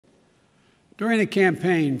During the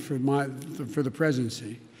campaign for the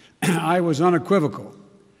presidency, I was unequivocal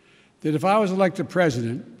that if I was elected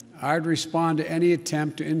president, I'd respond to any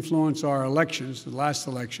attempt to influence our elections, the last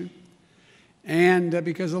election, and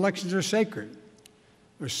because elections are sacred.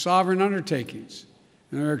 They're sovereign undertakings,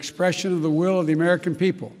 and they're an expression of the will of the American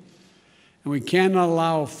people. And we cannot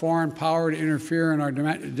allow a foreign power to interfere in our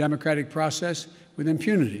democratic process with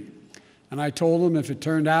impunity. And I told them if it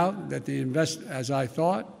turned out that as I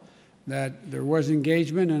thought, that there was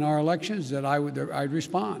engagement in our elections, that I'd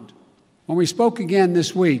respond. When we spoke again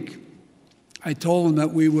this week, I told them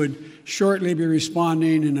that we would shortly be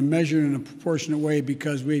responding in a measured and a proportionate way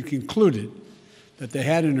because we had concluded that they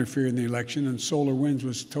had interfered in the election and solar winds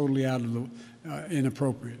was totally out of the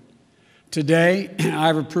inappropriate. Today,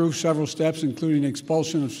 I've approved several steps, including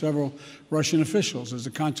expulsion of several Russian officials as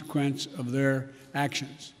a consequence of their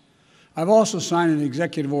actions. I've also signed an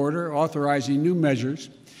executive order authorizing new measures,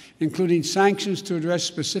 including sanctions to address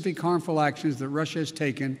specific harmful actions that Russia has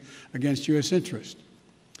taken against U.S. interests.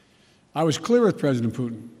 I was clear with President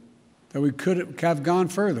Putin that we could have gone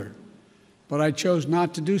further, but I chose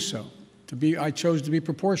not to do so. I chose to be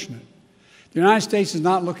proportionate. The United States is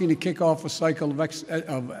not looking to kick off a cycle of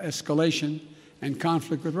escalation and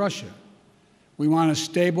conflict with Russia. We want a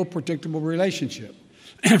stable, predictable relationship.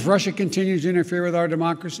 If Russia continues to interfere with our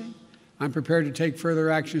democracy, I'm prepared to take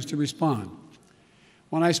further actions to respond.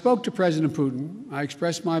 When I spoke to President Putin, I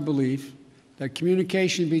expressed my belief that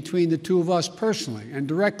communication between the two of us personally and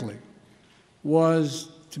directly was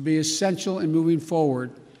to be essential in moving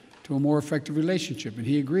forward to a more effective relationship, and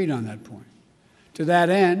he agreed on that point. To that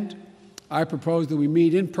end, I propose that we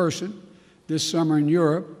meet in person this summer in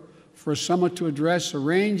Europe for a summit to address a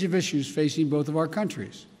range of issues facing both of our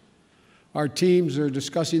countries. Our teams are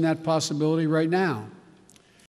discussing that possibility right now.